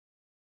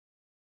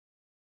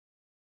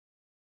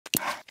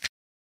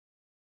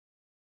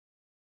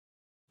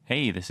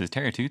Hey, this is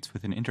Terratoots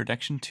with an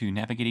introduction to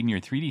navigating your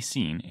 3D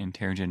scene in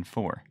Terragen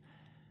 4.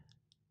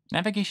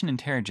 Navigation in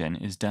Terragen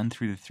is done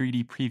through the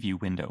 3D preview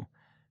window,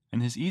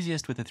 and is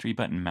easiest with a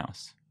 3-button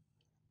mouse.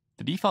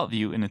 The default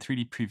view in a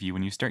 3D preview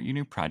when you start your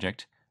new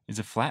project is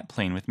a flat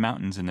plane with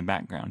mountains in the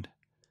background.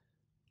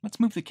 Let's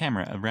move the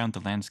camera around the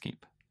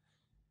landscape.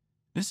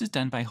 This is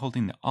done by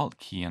holding the Alt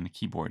key on the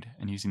keyboard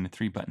and using the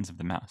 3 buttons of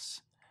the mouse.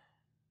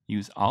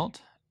 Use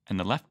Alt and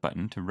the left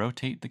button to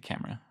rotate the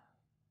camera.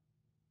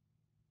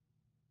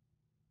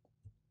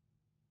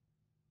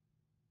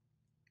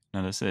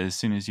 Notice that as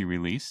soon as you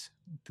release,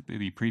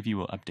 the preview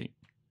will update.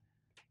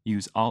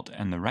 Use Alt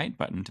and the right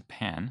button to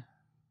pan,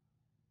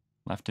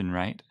 left and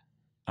right,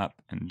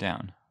 up and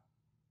down.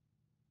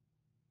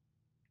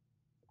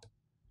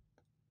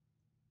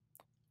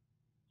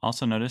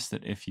 Also notice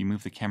that if you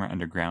move the camera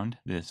underground,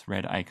 this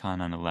red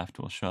icon on the left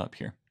will show up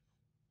here.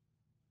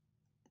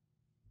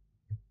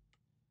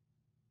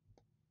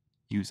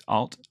 Use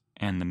Alt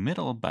and the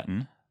middle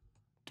button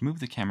to move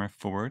the camera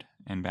forward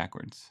and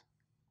backwards.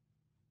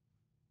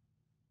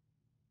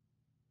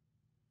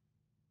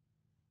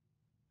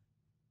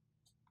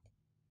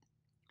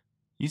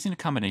 Using a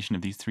combination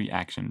of these 3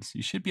 actions,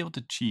 you should be able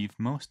to achieve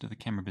most of the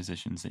camera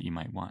positions that you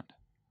might want.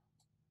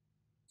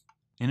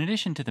 In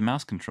addition to the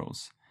mouse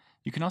controls,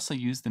 you can also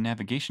use the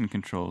navigation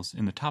controls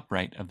in the top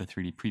right of the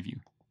 3D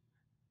preview.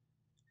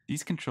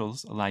 These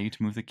controls allow you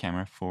to move the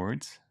camera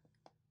forwards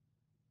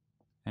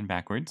and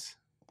backwards,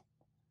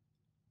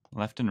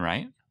 left and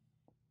right,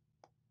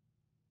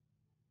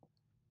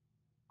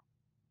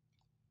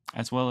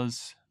 as well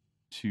as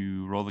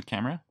to roll the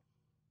camera,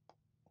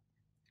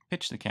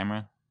 pitch the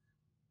camera,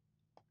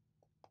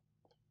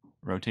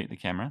 rotate the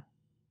camera,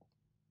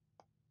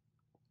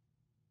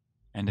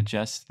 and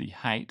adjust the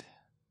height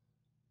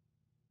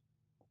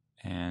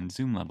and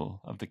zoom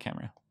level of the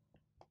camera.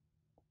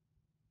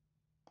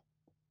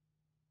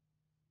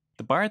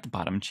 The bar at the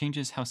bottom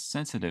changes how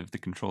sensitive the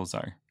controls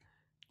are.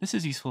 This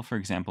is useful, for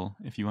example,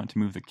 if you want to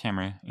move the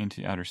camera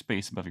into outer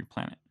space above your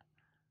planet.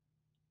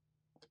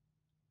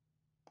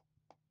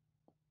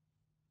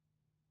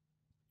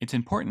 It's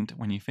important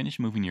when you finish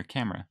moving your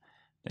camera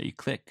that you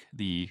click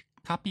the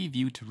Copy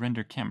View to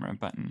Render Camera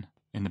button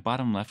in the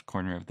bottom left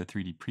corner of the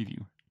 3D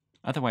preview.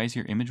 Otherwise,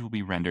 your image will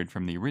be rendered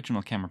from the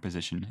original camera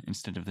position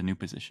instead of the new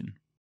position.